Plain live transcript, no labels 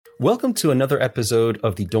Welcome to another episode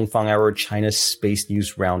of the Dongfang Hour China Space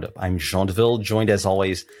News Roundup. I'm Jean Deville, joined as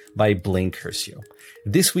always by Blaine Curcio.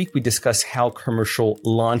 This week, we discuss how commercial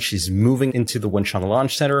launch is moving into the Wenchang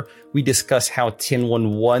Launch Center. We discuss how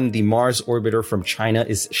Tianwen-1, the Mars orbiter from China,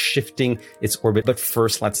 is shifting its orbit. But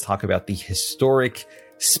first, let's talk about the historic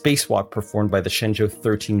spacewalk performed by the Shenzhou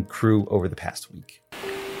 13 crew over the past week.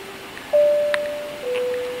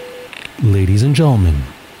 Ladies and gentlemen,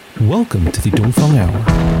 welcome to the Dongfang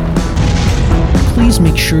Hour. Please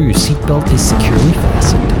make sure your seatbelt is securely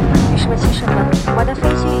fastened. 女士们、先生们，我的飞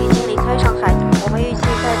机已经离开上海，我们预计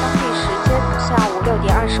在当地时间下午6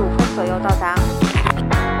点25分左右到达。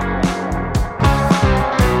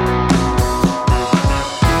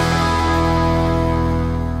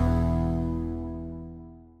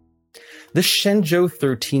The Shenzhou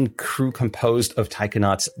 13 crew, composed of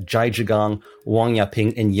taikonauts Zhai Zhigang, Wang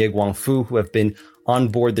Yaping, and Ye Guangfu, who have been on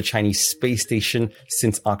board the Chinese space station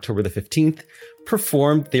since October the 15th,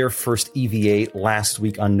 performed their first EVA last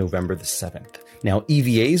week on November the 7th. Now,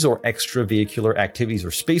 EVAs, or extravehicular activities or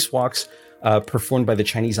spacewalks, performed by the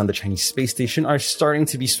Chinese on the Chinese space station are starting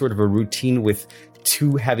to be sort of a routine, with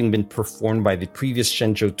two having been performed by the previous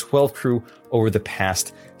Shenzhou 12 crew over the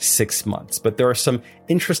past 6 months. But there are some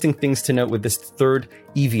interesting things to note with this third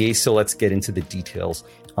EVA, so let's get into the details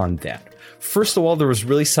on that. First of all, there was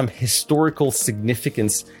really some historical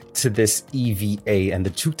significance to this EVA, and the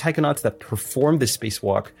two taikonauts that performed the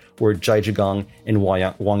spacewalk were Zhai Zhigang and Wang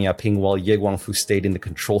Yaping, while Ye Guangfu stayed in the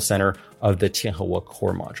control center of the Tianhe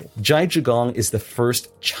core module. Zhai Zhigang is the first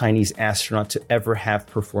Chinese astronaut to ever have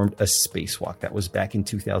performed a spacewalk. That was back in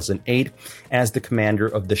 2008 as the commander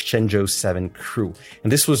of the Shenzhou 7 crew.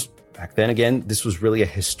 And this was back then, again, this was really a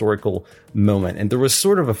historical moment. And there was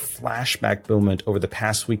sort of a flashback moment over the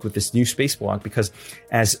past week with this new spacewalk, because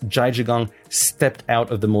as Zhai Zhigang stepped out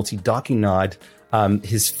of the multi-docking nod,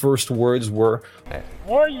 his first words were,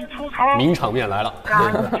 名场面来了。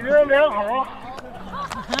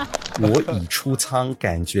我已出舱，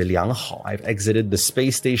感觉良好. I've exited the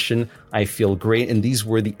space station. I feel great. And these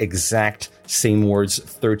were the exact same words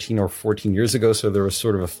 13 or 14 years ago. So there was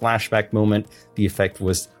sort of a flashback moment. The effect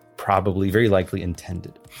was probably, very likely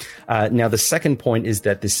intended. Now, the second point is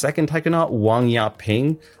that the second taikonaut, Wang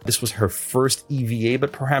Yaping, this was her first EVA,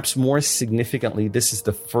 but perhaps more significantly, this is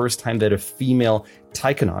the first time that a female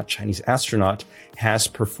taikonaut, Chinese astronaut, has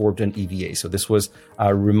performed an EVA. So this was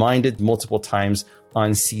reminded multiple times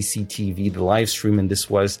on CCTV, the live stream, and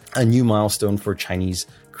this was a new milestone for Chinese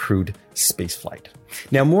crewed spaceflight.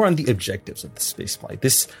 Now, more on the objectives of the spaceflight.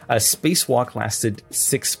 This spacewalk lasted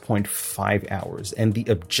 6.5 hours, and the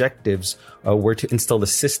objectives were to install the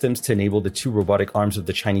systems to enable the two robotic arms of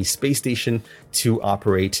the Chinese space station to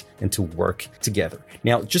operate and to work together.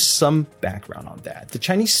 Now, just some background on that. The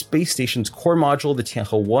Chinese space station's core module, the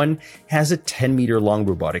Tianhe-1, has a 10-meter-long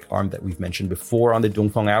robotic arm that we've mentioned before on the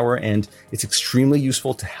Dongfang Hour, and it's extremely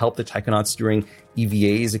useful to help the taikonauts during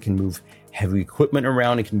EVAs. It can move heavy equipment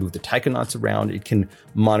around, it can move the taikonauts around, it can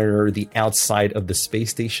monitor the outside of the space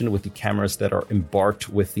station with the cameras that are embarked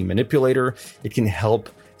with the manipulator. It can help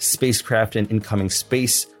spacecraft and incoming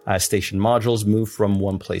space station modules move from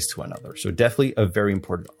one place to another. So definitely a very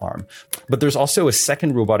important arm. But there's also a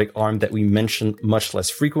second robotic arm that we mention much less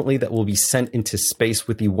frequently that will be sent into space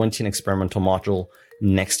with the Wentian experimental module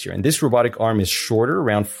next year. And this robotic arm is shorter,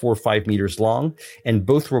 around 4 or 5 meters long, and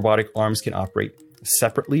both robotic arms can operate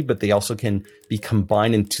separately, but they also can be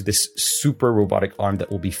combined into this super robotic arm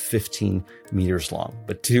that will be 15 meters long.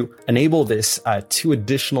 But to enable this, two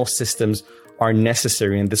additional systems are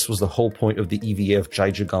necessary, and this was the whole point of the EVA of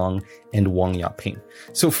Zhai Zhigang and Wang Yaping.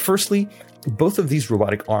 So firstly, both of these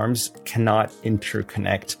robotic arms cannot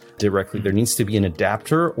interconnect directly. There needs to be an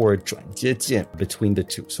adapter or a 转接件 between the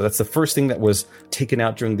two. So that's the first thing that was taken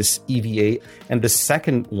out during this EVA. And the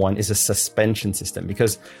second one is a suspension system,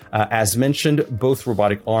 because as mentioned, both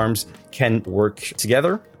robotic arms can work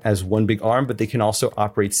together as one big arm, but they can also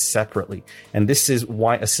operate separately. And this is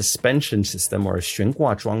why a suspension system, or a 悬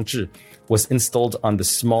挂装置, was installed on the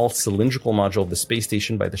small cylindrical module of the space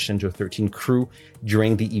station by the Shenzhou 13 crew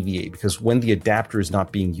during the EVA, because when the adapter is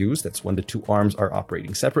not being used, that's when the two arms are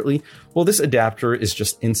operating separately, well, this adapter is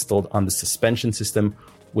just installed on the suspension system,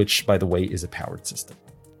 which, by the way, is a powered system.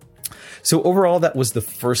 So overall, that was the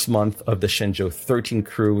first month of the Shenzhou 13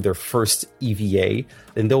 crew, their first EVA,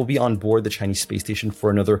 and they'll be on board the Chinese space station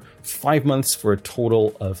for another 5 months, for a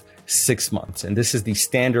total of 6 months. And this is the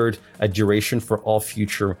standard duration for all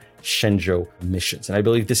future Shenzhou missions. And I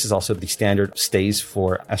believe this is also the standard stays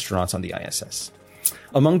for astronauts on the ISS.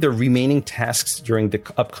 Among their remaining tasks during the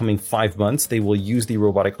upcoming 5 months, they will use the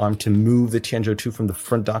robotic arm to move the Tianzhou 2 from the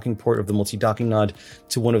front docking port of the multi-docking nod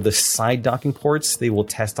to one of the side docking ports. They will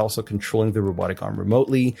test also controlling the robotic arm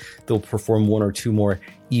remotely. They'll perform 1 or 2 more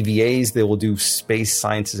EVAs. They will do space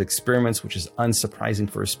sciences experiments, which is unsurprising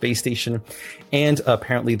for a space station. And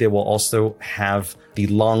apparently they will also have the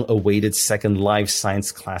long-awaited second live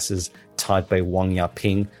science classes taught by Wang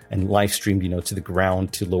Yaping and live streamed, to the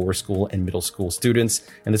ground to lower school and middle school students.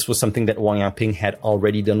 And this was something that Wang Yaping had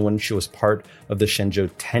already done when she was part of the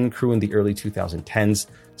Shenzhou 10 crew in the early 2010s.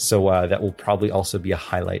 So that will probably also be a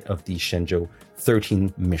highlight of the Shenzhou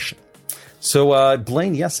 13 mission. So,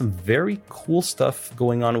 Blaine, some very cool stuff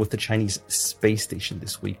going on with the Chinese space station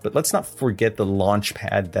this week. But let's not forget the launch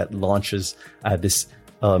pad that launches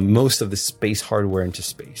most of the space hardware into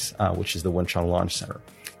space, which is the Wenchang Launch Center.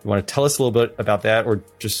 You want to tell us a little bit about that, or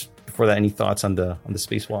just before that, any thoughts on the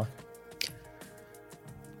spacewalk?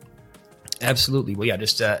 Absolutely. Well,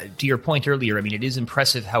 just to your point earlier, it is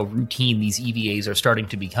impressive how routine these EVAs are starting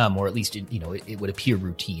to become, or at least it would appear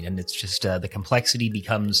routine, and it's just the complexity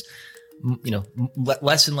becomes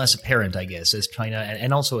less and less apparent, I guess, as China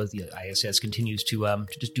and also as the ISS continues to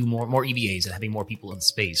just do more EVAs and having more people in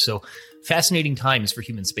space. So fascinating times for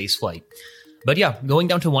human space flight. But going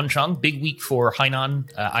down to Wenchang, big week for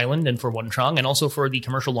Hainan Island and for Wenchang, and also for the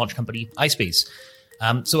commercial launch company iSpace.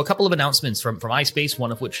 So a couple of announcements from iSpace,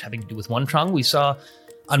 one of which having to do with Wenchang. We saw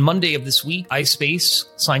on Monday of this week, iSpace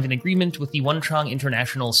signed an agreement with the Wenchang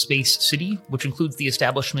International Space City, which includes the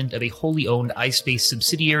establishment of a wholly owned iSpace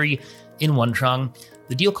subsidiary in Wenchang.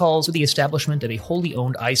 The deal calls for the establishment of a wholly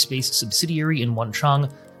owned iSpace subsidiary in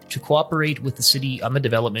Wenchang to cooperate with the city on the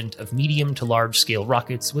development of medium to large-scale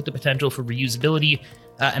rockets with the potential for reusability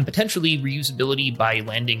and potentially reusability by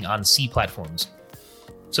landing on sea platforms.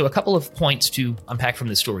 So a couple of points to unpack from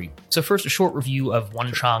this story. So first, a short review of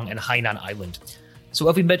Wenchang and Hainan Island. So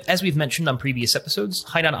as we've mentioned on previous episodes,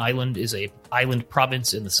 Hainan Island is an island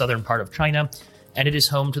province in the southern part of China, and it is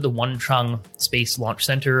home to the Wenchang Space Launch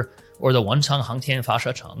Center, or the Wenchang Hangtian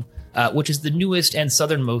Fasha which is the newest and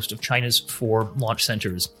southernmost of China's 4 launch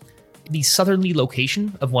centers. The southerly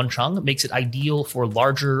location of Wenchang makes it ideal for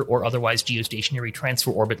larger or otherwise geostationary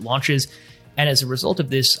transfer orbit launches, and as a result of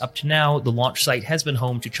this, up to now, the launch site has been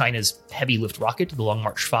home to China's heavy lift rocket, the Long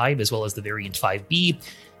March 5, as well as the Variant 5B,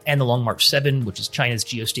 and the Long March 7, which is China's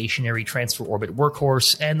geostationary transfer orbit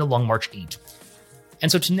workhorse, and the Long March 8.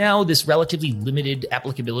 And so to now, this relatively limited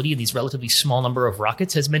applicability of these relatively small number of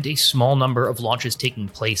rockets has meant a small number of launches taking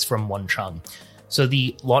place from Wenchang. So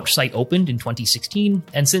the launch site opened in 2016,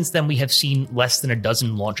 and since then we have seen less than a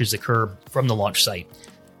dozen launches occur from the launch site.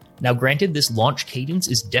 Now granted, this launch cadence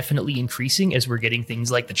is definitely increasing as we're getting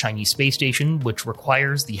things like the Chinese space station, which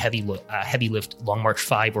requires the heavy lift Long March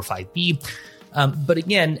 5 or 5B. But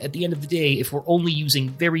again, at the end of the day, if we're only using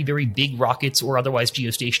very, very big rockets or otherwise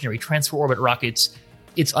geostationary transfer orbit rockets,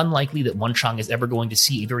 it's unlikely that Wenchang is ever going to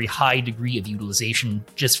see a very high degree of utilization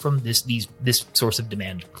just from this source of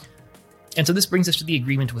demand. And so this brings us to the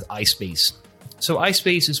agreement with iSpace. So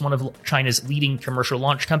iSpace is one of China's leading commercial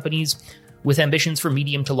launch companies with ambitions for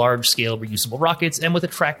medium to large scale reusable rockets and with a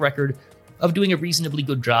track record of doing a reasonably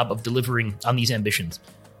good job of delivering on these ambitions.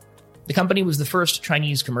 The company was the first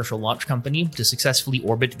Chinese commercial launch company to successfully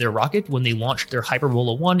orbit their rocket when they launched their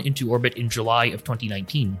Hyperbola 1 into orbit in July of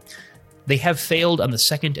 2019. They have failed on the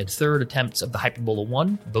second and third attempts of the Hyperbola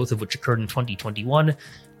 1, both of which occurred in 2021.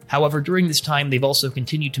 However, during this time, they've also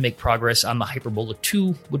continued to make progress on the Hyperbola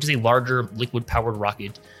 2, which is a larger liquid-powered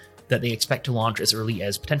rocket that they expect to launch as early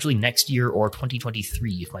as potentially next year or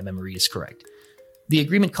 2023, if my memory is correct. The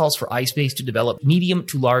agreement calls for iSpace to develop medium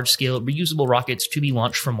to large-scale reusable rockets to be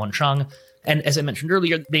launched from Wenchang. And as I mentioned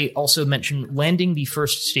earlier, they also mentioned landing the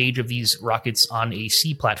first stage of these rockets on a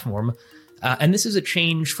sea platform. And this is a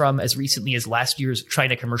change from as recently as last year's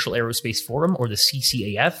China Commercial Aerospace Forum, or the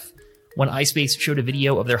CCAF, when iSpace showed a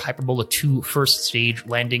video of their Hyperbola 2 first stage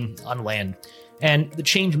landing on land. And the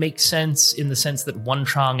change makes sense in the sense that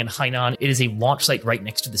Wenchang and Hainan, it is a launch site right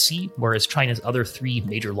next to the sea, whereas China's other 3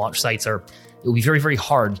 major launch sites it would be very, very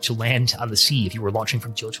hard to land on the sea if you were launching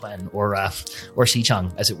from Jiuquan or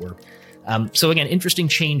Xichang, as it were. So again, interesting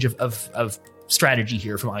change of strategy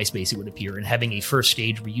here from iSpace, it would appear, and having a first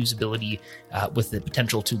stage reusability with the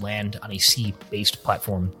potential to land on a sea-based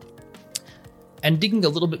platform. And digging a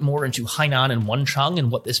little bit more into Hainan and Wenchang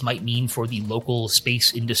and what this might mean for the local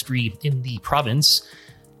space industry in the province.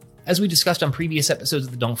 As we discussed on previous episodes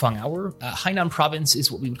of the Dongfang Hour, Hainan province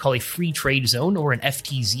is what we would call a free trade zone, or an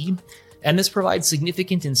FTZ, and this provides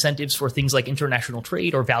significant incentives for things like international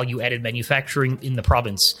trade or value-added manufacturing in the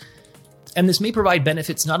province. And this may provide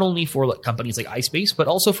benefits not only for companies like iSpace, but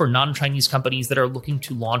also for non-Chinese companies that are looking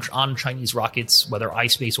to launch on Chinese rockets, whether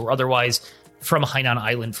iSpace or otherwise, from Hainan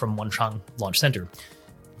Island from Wenchang Launch Center.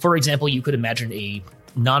 For example, you could imagine a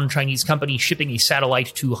non-Chinese company shipping a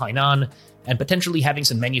satellite to Hainan and potentially having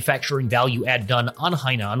some manufacturing value add done on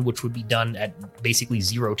Hainan, which would be done at basically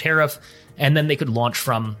zero tariff, and then they could launch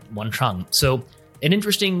from Wenchang. So an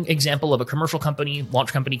interesting example of a commercial company,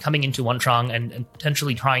 launch company, coming into Wenchang and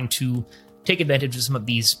potentially trying to take advantage of some of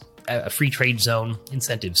these free trade zone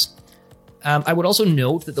incentives. I would also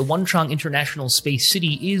note that the Wenchang International Space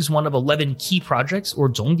City is one of 11 key projects, or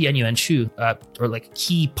重点园区, or like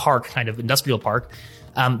key park, kind of industrial park,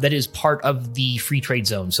 that is part of the free trade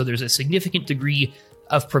zone. So there's a significant degree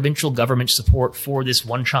of provincial government support for this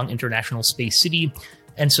Wenchang International Space City.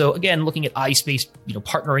 And so again, looking at iSpace,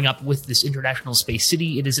 partnering up with this International Space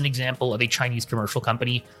City, it is an example of a Chinese commercial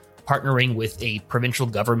company partnering with a provincial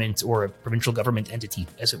government or a provincial government entity,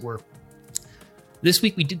 as it were. This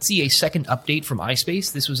week, we did see a second update from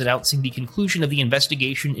iSpace. This was announcing the conclusion of the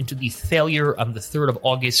investigation into the failure on the 3rd of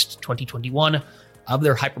August 2021 of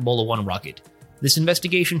their Hyperbola 1 rocket. This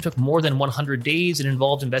investigation took more than 100 days and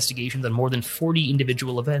involved investigations on more than 40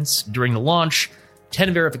 individual events during the launch,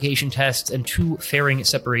 10 verification tests, and 2 fairing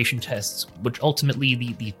separation tests, which ultimately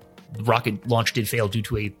the rocket launch did fail due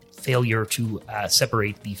to a failure to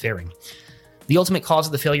separate the fairing. The ultimate cause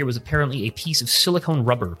of the failure was apparently a piece of silicone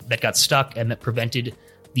rubber that got stuck and that prevented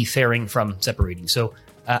the fairing from separating. So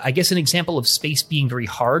I guess an example of space being very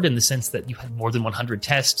hard in the sense that you had more than 100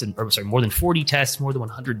 tests, more than 40 tests, more than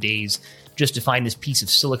 100 days just to find this piece of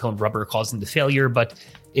silicone rubber causing the failure. But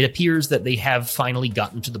it appears that they have finally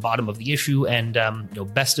gotten to the bottom of the issue, and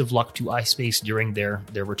best of luck to iSpace during their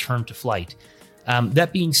return to flight.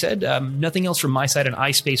 That being said, nothing else from my side on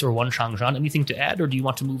iSpace or Wenchang. Zhan, anything to add, or do you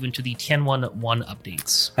want to move into the Tianwen 1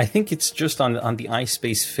 updates? I think it's just on the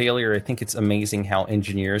iSpace failure. I think it's amazing how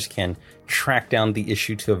engineers can track down the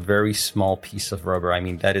issue to a very small piece of rubber. I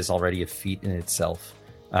mean, that is already a feat in itself,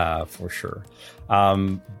 for sure.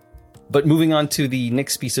 But moving on to the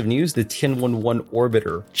next piece of news, the Tianwen-1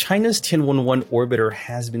 orbiter. China's Tianwen-1 orbiter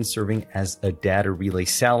has been serving as a data relay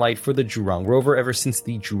satellite for the Zhurong rover ever since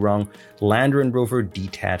the Zhurong lander and rover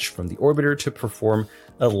detached from the orbiter to perform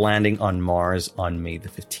a landing on Mars on May the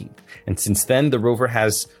 15th. And since then, the rover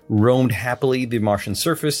has roamed happily the Martian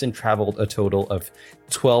surface and traveled a total of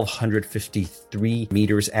 1,253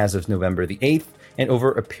 meters as of November the 8th. And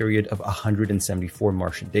over a period of 174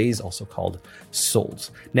 Martian days, also called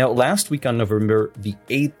sols. Now, last week on November the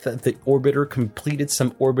 8th, the orbiter completed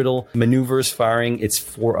some orbital maneuvers, firing its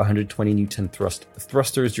 420 Newton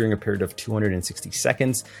thrusters during a period of 260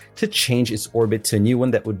 seconds to change its orbit to a new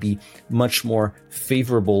one that would be much more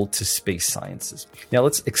favorable to space sciences. Now,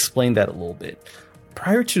 let's explain that a little bit.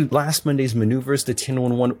 Prior to last Monday's maneuvers, the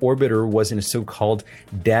Tianwen-1 orbiter was in a so-called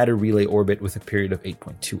data relay orbit with a period of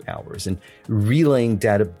 8.2 hours. And relaying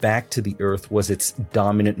data back to the Earth was its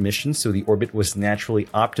dominant mission, so the orbit was naturally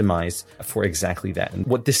optimized for exactly that. And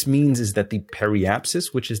what this means is that the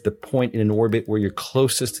periapsis, which is the point in an orbit where you're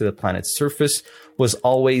closest to the planet's surface, was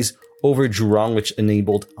always over Zhurong, which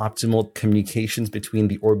enabled optimal communications between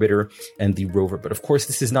the orbiter and the rover. But of course,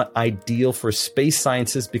 this is not ideal for space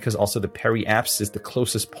sciences because also the periapsis, the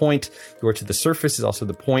closest point you are to the surface, is also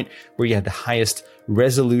the point where you have the highest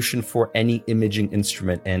resolution for any imaging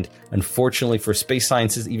instrument. And unfortunately for space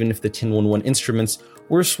sciences, even if the Tianwen-1 instruments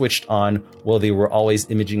were switched on, well, they were always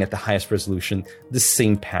imaging at the highest resolution, the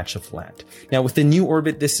same patch of land. Now, with the new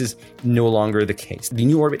orbit, this is no longer the case. The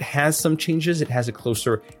new orbit has some changes. It has a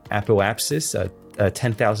closer apoapsis,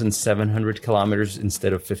 10,700 kilometers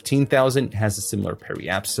instead of 15,000. It has a similar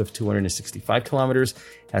periapsis of 265 kilometers.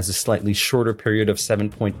 It has a slightly shorter period of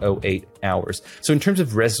 7.08 hours. So in terms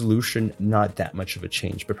of resolution, not that much of a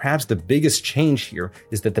change. But perhaps the biggest change here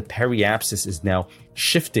is that the periapsis is now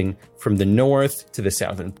shifting from the north to the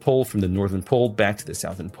southern pole, from the northern pole back to the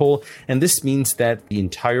southern pole. And this means that the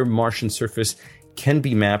entire Martian surface can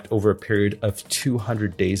be mapped over a period of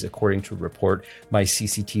 200 days, according to a report by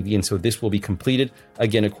CCTV. And so this will be completed,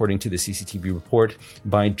 again, according to the CCTV report,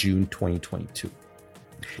 by June 2022.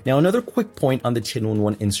 Now, another quick point on the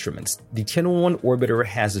Tianwen-1 instruments. The Tianwen-1 orbiter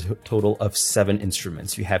has a total of 7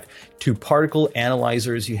 instruments. You have 2 particle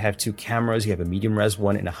analyzers, you have 2 cameras, you have a medium-res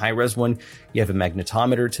one and a high-res one, you have a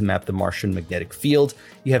magnetometer to map the Martian magnetic field,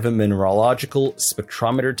 you have a mineralogical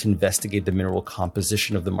spectrometer to investigate the mineral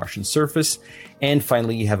composition of the Martian surface, and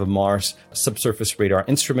finally, you have a Mars subsurface radar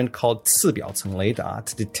instrument called 次表层雷达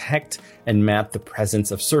to detect and map the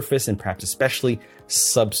presence of surface and perhaps especially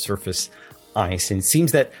subsurface ice. And it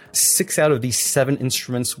seems that 6 out of these 7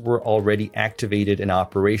 instruments were already activated and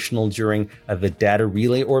operational during the data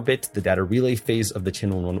relay orbit, the data relay phase of the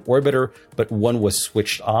Tianwen-1 orbiter, but one was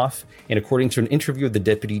switched off. And according to an interview with the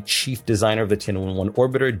deputy chief designer of the Tianwen-1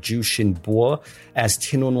 orbiter, Zhu Xinbo, as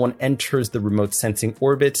Tianwen-1 enters the remote sensing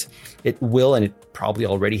orbit, it will, and it probably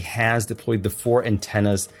already has, deployed the 4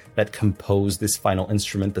 antennas that compose this final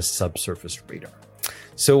instrument, the subsurface radar.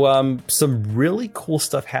 So some really cool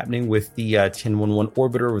stuff happening with the Tianwen-1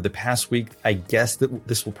 orbiter over the past week. I guess that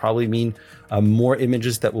this will probably mean more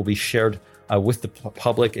images that will be shared with the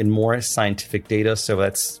public and more scientific data. So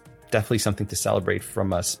that's definitely something to celebrate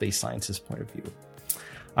from a space science's point of view.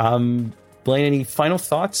 Blaine, any final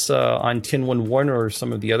thoughts on Tianwen-1 or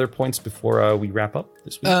some of the other points before we wrap up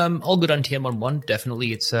this week? All good on Tianwen-1.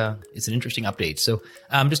 Definitely, it's an interesting update. So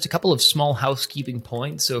just a couple of small housekeeping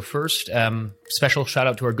points. So first, special shout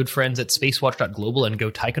out to our good friends at spacewatch.global and Go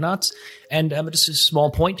Taikonauts. And just a small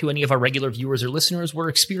point to any of our regular viewers or listeners, we're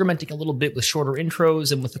experimenting a little bit with shorter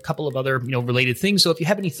intros and with a couple of other related things. So if you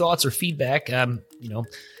have any thoughts or feedback,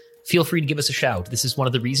 feel free to give us a shout. This is one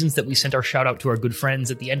of the reasons that we sent our shout out to our good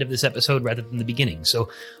friends at the end of this episode rather than the beginning. So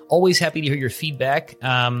always happy to hear your feedback.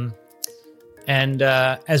 And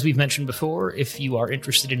as we've mentioned before, if you are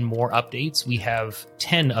interested in more updates, we have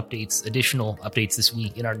 10 additional updates this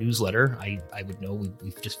week in our newsletter. I would know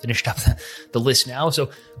we've just finished up the list now.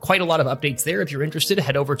 So quite a lot of updates there. If you're interested,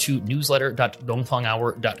 head over to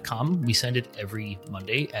newsletter.dongfanghour.com. We send it every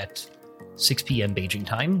Monday at 6 p.m. Beijing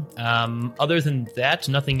time. Other than that,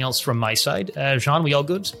 nothing else from my side. Jean, we all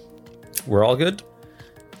good? We're all good.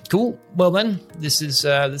 Cool. Well then, this has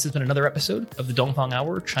been another episode of the Dongfang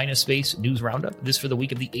Hour China Space News Roundup. This for the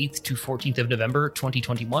week of the 8th to 14th of November,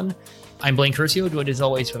 2021. I'm Blaine Curcio, joined as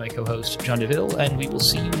always by my co-host John DeVille, and we will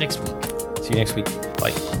see you next week. See you next week.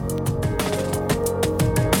 Bye.